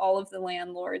industry. All of the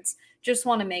landlords just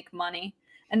want to make money,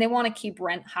 and they want to keep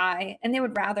rent high, and they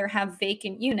would rather have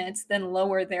vacant units than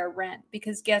lower their rent,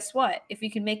 because guess what? If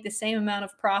you can make the same amount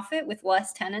of profit with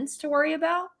less tenants to worry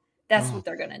about, that's what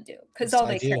they're going to do, because all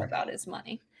they care about is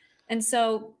money. And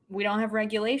so we don't have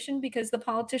regulation because the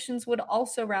politicians would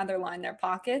also rather line their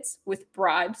pockets with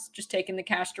bribes, just taking the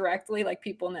cash directly like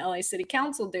people in the LA City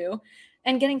Council do,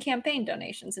 and getting campaign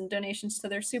donations and donations to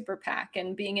their super PAC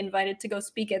and being invited to go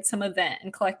speak at some event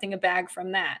and collecting a bag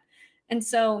from that. And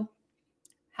so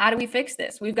how do we fix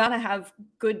this? We've got to have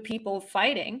good people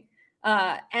fighting.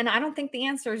 And I don't think the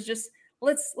answer is just,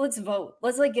 let's vote.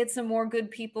 Let's get some more good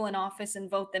people in office and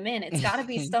vote them in. It's got to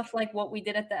be stuff like what we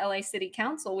did at the LA City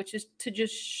Council, which is to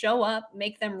just show up,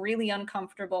 make them really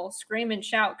uncomfortable, scream and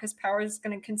shout, because power is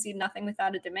going to concede nothing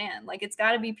without a demand. It's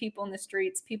got to be people in the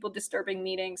streets, people disturbing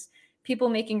meetings, people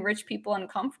making rich people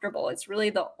uncomfortable. It's really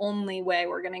the only way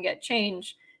we're going to get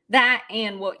change. That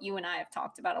and what you and I have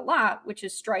talked about a lot, which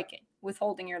is striking,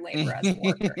 withholding your labor as a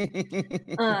worker.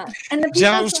 And the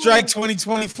General Strike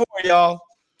 2024, y'all.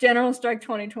 General Strike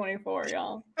 2024,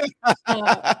 y'all.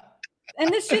 And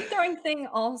the shit throwing thing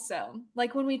also,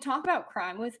 when we talk about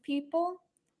crime with people,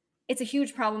 it's a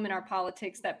huge problem in our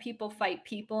politics that people fight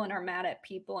people and are mad at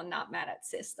people and not mad at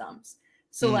systems.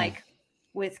 So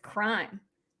with crime,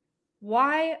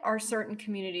 why are certain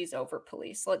communities over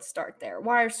police? Let's start there.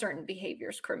 Why are certain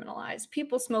behaviors criminalized?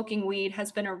 People smoking weed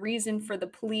has been a reason for the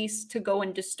police to go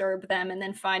and disturb them and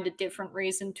then find a different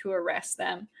reason to arrest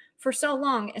them for so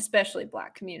long, especially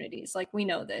Black communities. We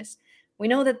know this. We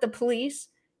know that the police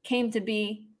came to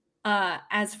be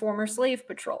as former slave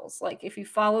patrols. If you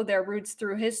follow their roots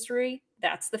through history,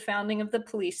 that's the founding of the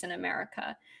police in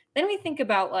America. Then we think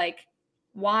about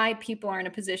why people are in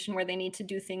a position where they need to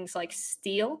do things like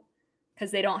steal, because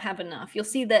they don't have enough. You'll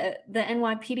see the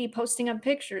NYPD posting up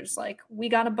pictures we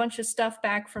got a bunch of stuff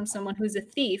back from someone who's a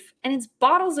thief, and it's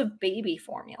bottles of baby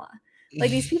formula.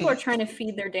 These people are trying to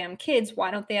feed their damn kids.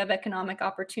 Why don't they have economic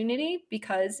opportunity?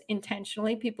 Because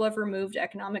intentionally people have removed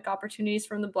economic opportunities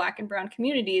from the Black and brown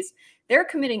communities. They're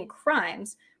committing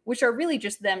crimes, which are really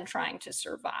just them trying to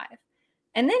survive.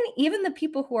 And then even the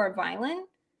people who are violent,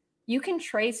 you can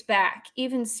trace back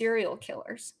even serial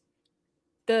killers.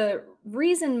 the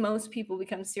reason most people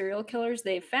become serial killers,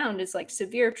 they've found, is like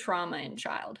severe trauma in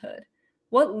childhood.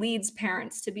 What leads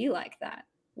parents to be like that?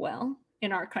 Well,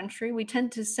 in our country, we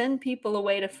tend to send people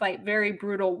away to fight very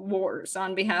brutal wars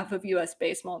on behalf of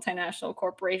US-based multinational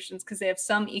corporations because they have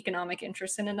some economic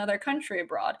interest in another country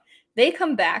abroad. They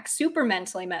come back super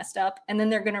mentally messed up, and then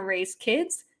they're going to raise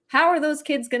kids. How are those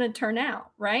kids going to turn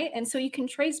out, right? And so you can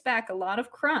trace back a lot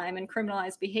of crime and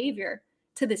criminalized behavior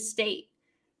to the state.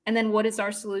 And then what is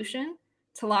our solution?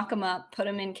 To lock them up, put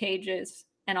them in cages,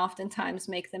 and oftentimes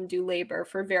make them do labor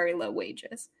for very low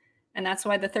wages. And that's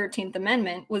why the 13th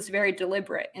Amendment was very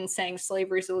deliberate in saying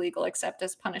slavery is illegal except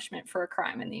as punishment for a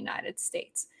crime in the United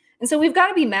States. And so we've got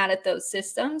to be mad at those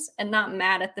systems and not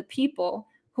mad at the people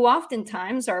who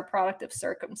oftentimes are a product of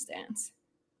circumstance.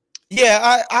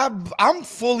 Yeah, I'm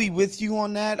fully with you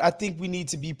on that. I think we need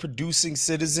to be producing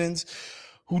citizens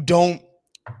who don't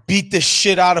beat the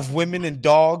shit out of women and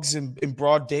dogs in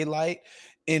broad daylight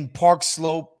in Park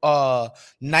Slope,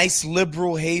 nice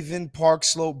liberal haven, Park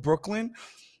Slope, Brooklyn.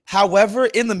 However,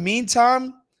 in the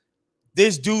meantime,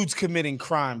 there's dudes committing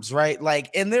crimes, right? Like,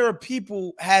 and there are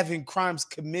people having crimes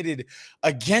committed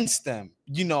against them,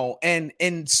 you know, and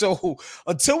so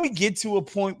until we get to a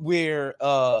point where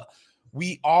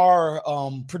we are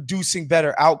producing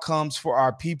better outcomes for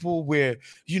our people, where,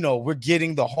 you know, we're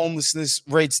getting the homelessness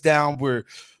rates down,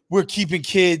 we're keeping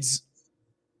kids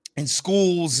in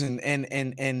schools and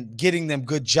getting them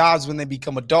good jobs when they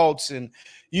become adults, and,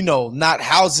 you know, not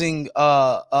housing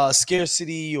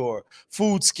scarcity or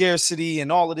food scarcity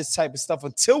and all of this type of stuff.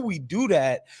 Until we do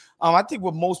that, I think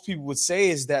what most people would say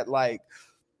is that, like,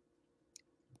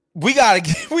 we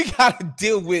gotta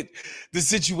deal with the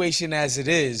situation as it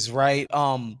is, right?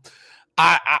 I'm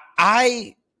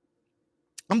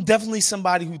definitely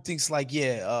somebody who thinks like,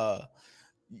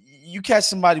 you catch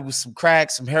somebody with some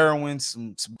crack, some heroin,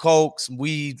 some coke, some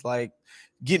weed, like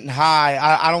getting high.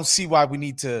 I don't see why we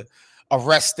need to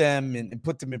arrest them and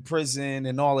put them in prison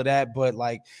and all of that. But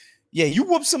like, yeah, you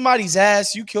whoop somebody's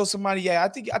ass, you kill somebody. Yeah, I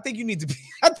think you need to be.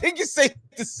 I think it's safe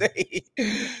to say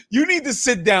you need to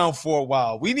sit down for a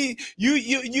while. We need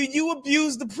you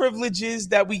abuse the privileges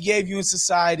that we gave you in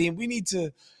society, and we need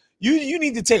to. You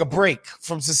need to take a break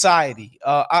from society.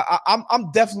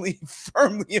 I'm definitely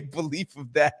firmly in belief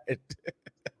of that.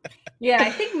 Yeah,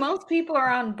 I think most people are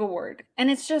on board,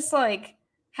 and it's just like,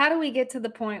 how do we get to the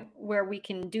point where we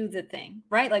can do the thing,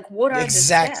 right? Like, what are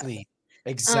exactly?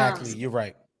 The steps? You're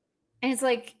right. And it's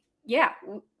like, yeah,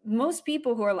 most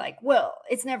people who are like, well,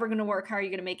 it's never going to work. How are you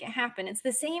going to make it happen? It's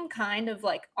the same kind of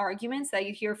like arguments that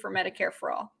you hear for Medicare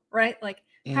for all, right? Like,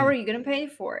 how are you going to pay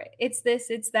for it? It's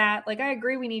this, it's that. Like, I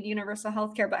agree we need universal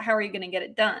health care, but how are you going to get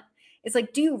it done? It's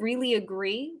like, do you really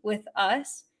agree with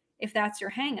us if that's your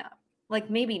hang up? Like,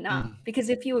 maybe not. Because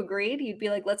if you agreed, you'd be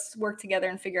like, let's work together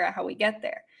and figure out how we get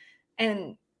there.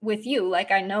 And with you,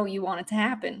 like, I know you want it to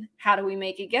happen. How do we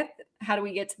make it how do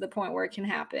we get to the point where it can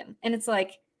happen? And it's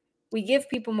like, we give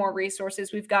people more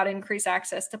resources. We've got to increase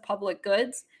access to public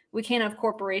goods. We can't have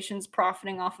corporations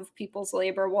profiting off of people's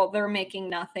labor while they're making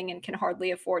nothing and can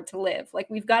hardly afford to live. Like,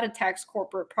 we've got to tax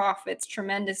corporate profits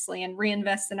tremendously and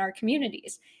reinvest in our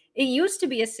communities. It used to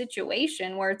be a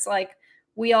situation where it's like,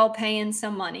 we all pay in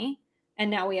some money, and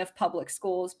now we have public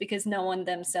schools because no one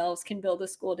themselves can build a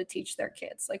school to teach their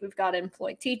kids. Like, we've got to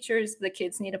employ teachers. The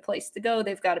kids need a place to go.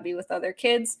 They've got to be with other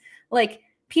kids. Like,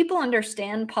 people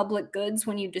understand public goods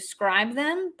when you describe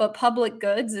them, but public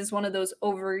goods is one of those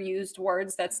overused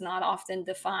words that's not often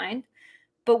defined.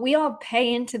 But we all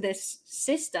pay into this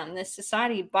system, this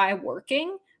society, by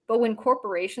working. But when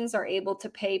corporations are able to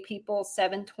pay people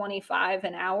 $7.25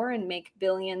 an hour and make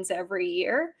billions every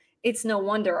year, it's no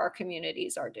wonder our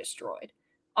communities are destroyed.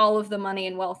 All of the money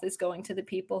and wealth is going to the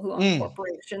people who own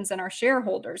corporations and are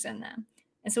shareholders in them.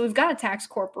 And so we've got to tax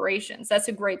corporations. That's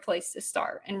a great place to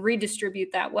start, and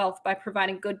redistribute that wealth by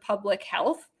providing good public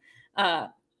health,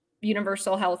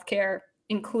 universal health care,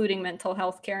 including mental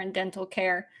health care and dental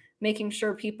care, making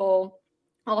sure people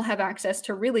all have access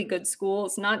to really good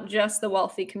schools, not just the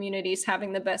wealthy communities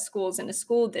having the best schools in a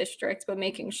school district, but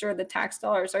making sure the tax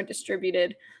dollars are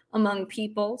distributed among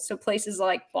people. So places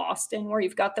like Boston, where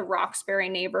you've got the Roxbury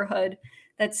neighborhood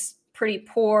that's pretty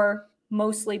poor,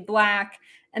 mostly Black.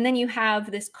 And then you have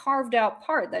this carved out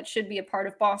part that should be a part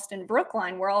of Boston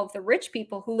Brookline, where all of the rich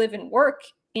people who live and work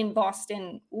in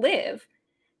Boston live.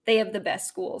 They have the best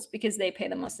schools because they pay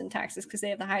the most in taxes because they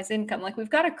have the highest income. Like, we've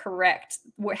got to correct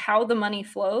how the money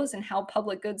flows and how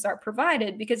public goods are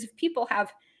provided, because if people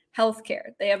have health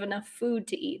care, they have enough food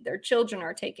to eat, their children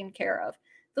are taken care of,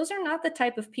 those are not the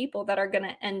type of people that are going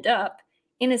to end up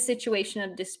in a situation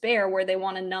of despair where they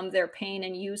want to numb their pain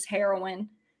and use heroin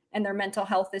and their mental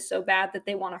health is so bad that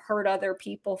they want to hurt other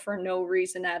people for no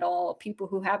reason at all, people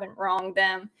who haven't wronged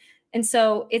them. And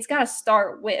so it's got to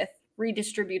start with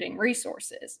redistributing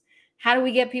resources. How do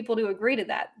we get people to agree to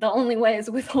that? The only way is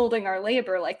withholding our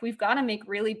labor. Like, we've got to make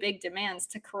really big demands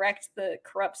to correct the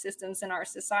corrupt systems in our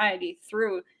society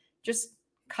through just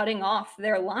cutting off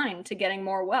their line to getting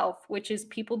more wealth, which is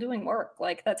people doing work.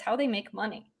 Like, that's how they make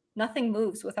money. Nothing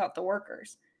moves without the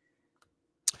workers.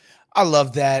 I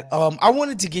love that. I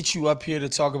wanted to get you up here to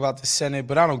talk about the Senate,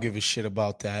 but I don't give a shit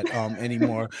about that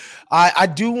anymore. I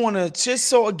do want to, just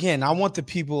so again, I want the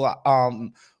people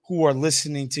who are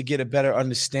listening to get a better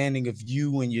understanding of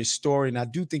you and your story. And I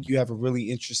do think you have a really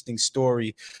interesting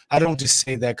story. I don't just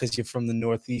say that because you're from the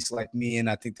Northeast like me, and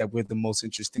I think that we're the most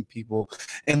interesting people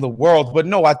in the world. But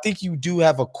no, I think you do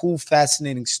have a cool,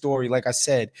 fascinating story. Like I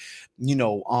said, you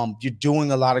know, you're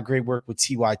doing a lot of great work with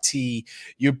TYT.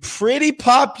 You're pretty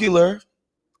popular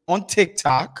on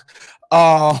TikTok.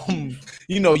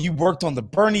 You know, you worked on the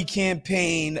Bernie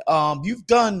campaign. You've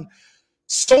done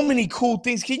so many cool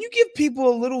things. Can you give people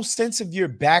a little sense of your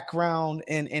background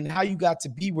and how you got to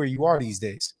be where you are these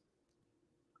days?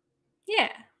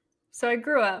 Yeah. So I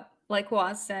grew up, like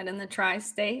Waz said, in the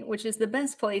tri-state, which is the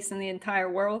best place in the entire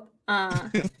world.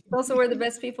 It's also where the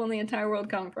best people in the entire world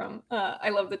come from. I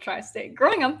love the tri-state.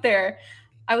 Growing up there,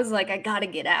 I was like, I gotta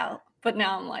get out. But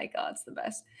now I'm like, oh, it's the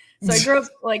best. So I grew up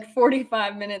like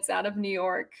 45 minutes out of New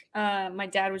York. My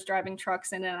dad was driving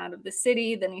trucks in and out of the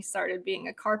city. Then he started being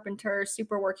a carpenter,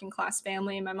 super working class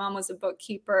family. My mom was a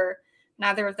bookkeeper.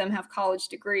 Neither of them have college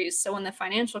degrees. So when the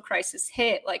financial crisis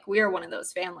hit, like, we are one of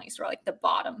those families where like the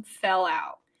bottom fell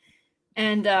out.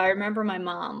 And I remember my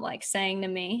mom like saying to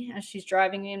me as she's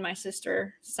driving me and my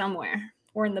sister somewhere,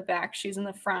 we're in the back, she's in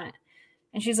the front.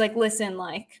 And she's like, listen,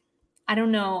 like, I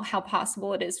don't know how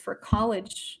possible it is for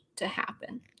college to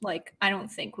happen. Like, I don't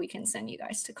think we can send you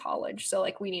guys to college. So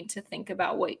like, we need to think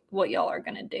about what y'all are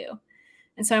going to do.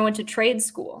 And so I went to trade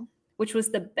school, which was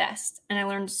the best. And I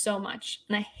learned so much.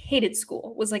 And I hated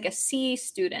school. Was like a C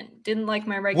student. Didn't like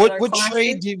my regular classes.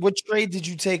 What trade did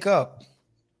you take up?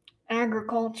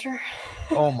 Agriculture.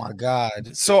 Oh my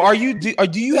God. So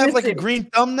do you have like a green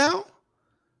thumb now?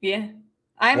 Yeah.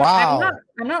 Wow.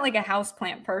 I'm not like a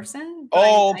houseplant person.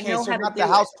 Oh, okay. So not the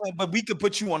houseplant, but we could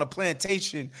put you on a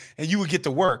plantation and you would get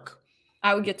to work.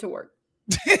 I would get to work.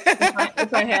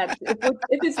 if I had to.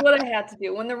 If it's what I had to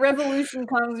do. When the revolution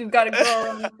comes, we've got to grow our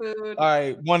own food. All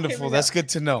right. Wonderful. That's good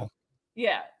to know.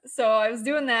 Yeah. So I was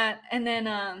doing that. And then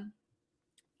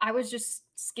I was just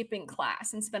skipping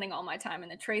class and spending all my time in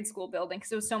the trade school building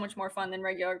because it was so much more fun than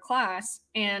regular class.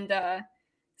 And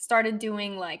started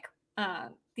doing like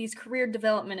these career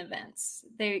development events.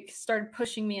 They started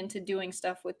pushing me into doing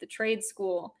stuff with the trade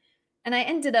school. And I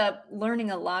ended up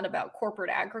learning a lot about corporate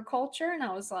agriculture. And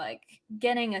I was like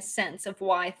getting a sense of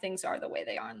why things are the way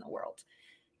they are in the world.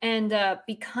 And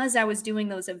because I was doing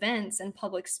those events and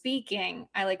public speaking,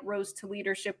 I like rose to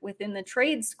leadership within the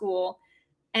trade school.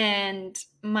 And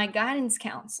my guidance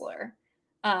counselor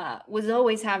was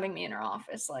always having me in her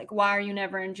office. Like, why are you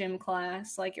never in gym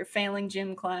class? Like, you're failing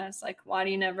gym class. Like, why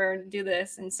do you never do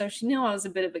this? And so she knew I was a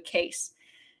bit of a case.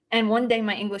 And one day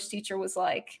my English teacher was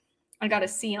like, I got a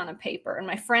C on a paper. And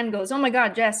my friend goes, oh my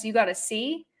God, Jess, you got a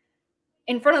C?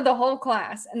 In front of the whole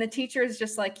class. And the teacher is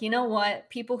just like, you know what?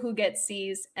 People who get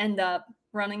C's end up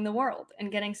running the world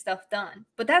and getting stuff done.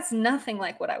 But that's nothing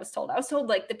like what I was told. I was told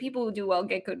like the people who do well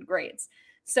get good grades.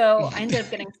 So I ended up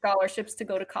getting scholarships to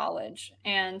go to college.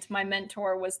 And my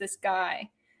mentor was this guy,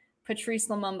 Patrice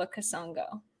Lumumba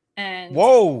Kasongo. And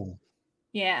whoa.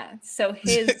 Yeah. So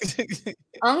his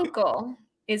uncle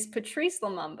is Patrice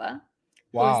Lumumba,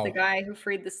 wow, who was the guy who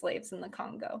freed the slaves in the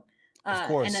Congo.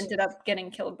 And ended up getting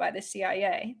killed by the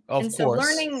CIA. And so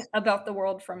learning about the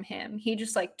world from him, he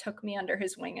just like took me under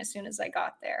his wing as soon as I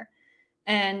got there.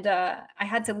 And I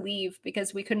had to leave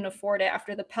because we couldn't afford it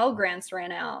after the Pell Grants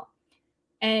ran out.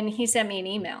 And he sent me an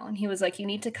email and he was like, you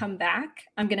need to come back.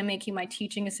 I'm going to make you my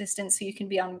teaching assistant so you can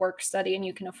be on work study and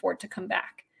you can afford to come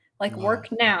back. Like, work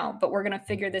now, but we're going to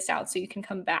figure this out so you can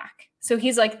come back. So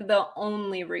he's like the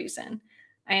only reason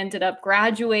I ended up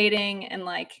graduating and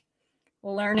like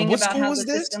learning about how the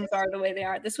systems are the way they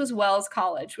are. This was Wells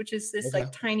College, which is this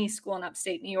like tiny school in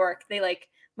upstate New York. They like,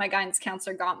 my guidance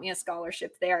counselor got me a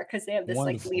scholarship there because they have this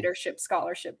like leadership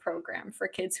scholarship program for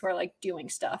kids who are like doing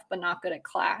stuff but not good at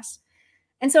class.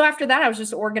 And so after that, I was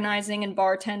just organizing and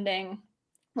bartending,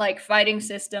 like fighting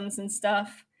systems and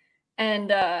stuff.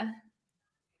 And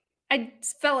I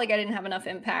felt like I didn't have enough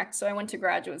impact. So I went to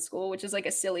graduate school, which is like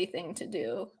a silly thing to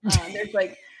do. There's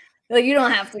like you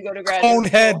don't have to go to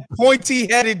graduate school.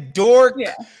 Pointy-headed dork.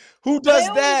 Yeah. Who does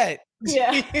that?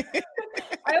 Yeah.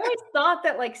 I always thought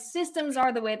that like systems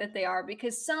are the way that they are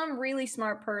because some really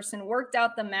smart person worked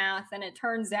out the math and it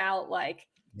turns out like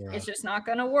it's just not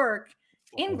going to work.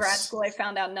 In grad school, I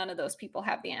found out none of those people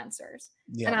have the answers.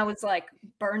 Yeah. And I was like,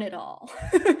 burn it all.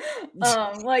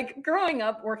 Like growing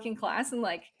up working class and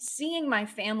like seeing my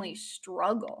family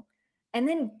struggle and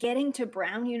then getting to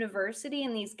Brown University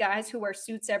and these guys who wear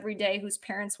suits every day, whose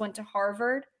parents went to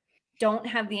Harvard, don't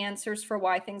have the answers for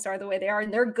why things are the way they are.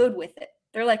 And they're good with it.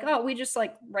 They're like, oh, we just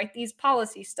like write these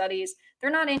policy studies. They're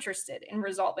not interested in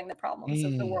resolving the problems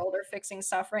of the world or fixing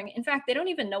suffering. In fact, they don't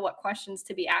even know what questions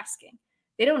to be asking.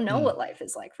 They don't know what life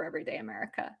is like for everyday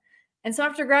America. And so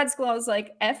after grad school, I was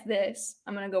like, F this.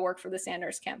 I'm going to go work for the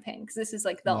Sanders campaign because this is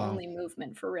like the only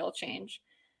movement for real change.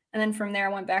 And then from there,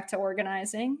 I went back to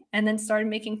organizing and then started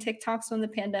making TikToks when the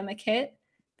pandemic hit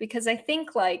because I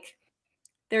think like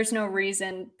there's no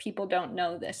reason people don't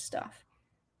know this stuff.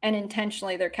 And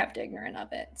intentionally, they're kept ignorant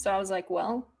of it. So I was like,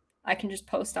 well, I can just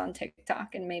post on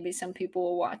TikTok and maybe some people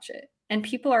will watch it. And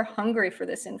people are hungry for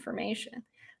this information.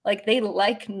 Like they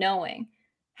like knowing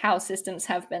how systems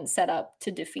have been set up to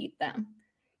defeat them.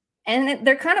 And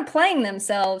they're kind of playing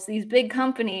themselves, these big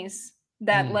companies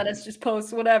that let us just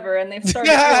post whatever. And they've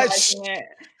started realizing it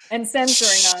and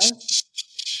censoring us.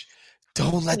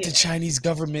 Don't let the Chinese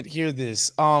government hear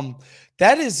this.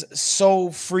 That is so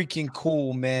freaking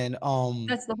cool, man.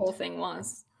 That's the whole thing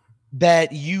was.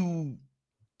 That you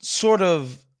sort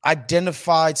of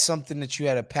identified something that you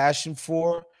had a passion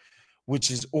for,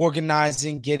 which is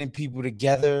organizing, getting people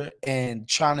together and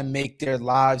trying to make their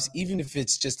lives, even if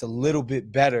it's just a little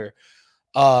bit better.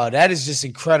 That is just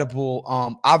incredible.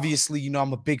 Obviously, you know,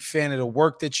 I'm a big fan of the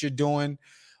work that you're doing.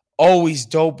 Always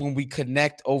dope when we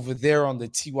connect over there on the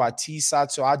TYT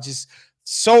side. So I just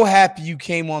so happy you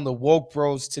came on the Woke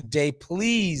Bros today.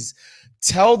 Please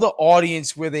tell the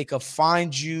audience where they could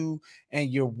find you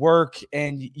and your work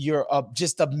and your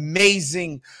just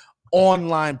amazing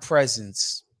online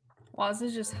presence. Waz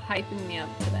is just hyping me up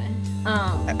today.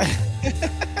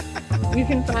 You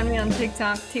can find me on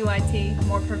TikTok, TYT,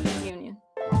 More Perfect Union.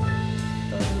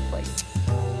 Those are the places.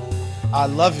 I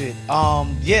love it.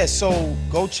 Yeah, so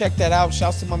go check that out.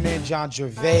 Shouts to my man John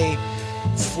Gervais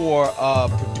for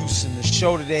producing the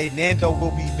show today. Nando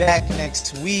will be back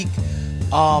next week.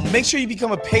 Make sure you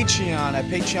become a Patreon at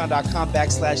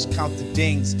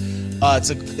patreon.com/countthedings.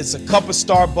 It's a cup of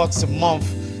Starbucks a month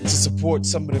to support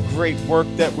some of the great work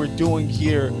that we're doing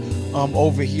here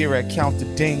over here at Count the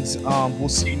Dings. We'll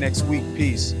see you next week.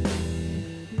 Peace.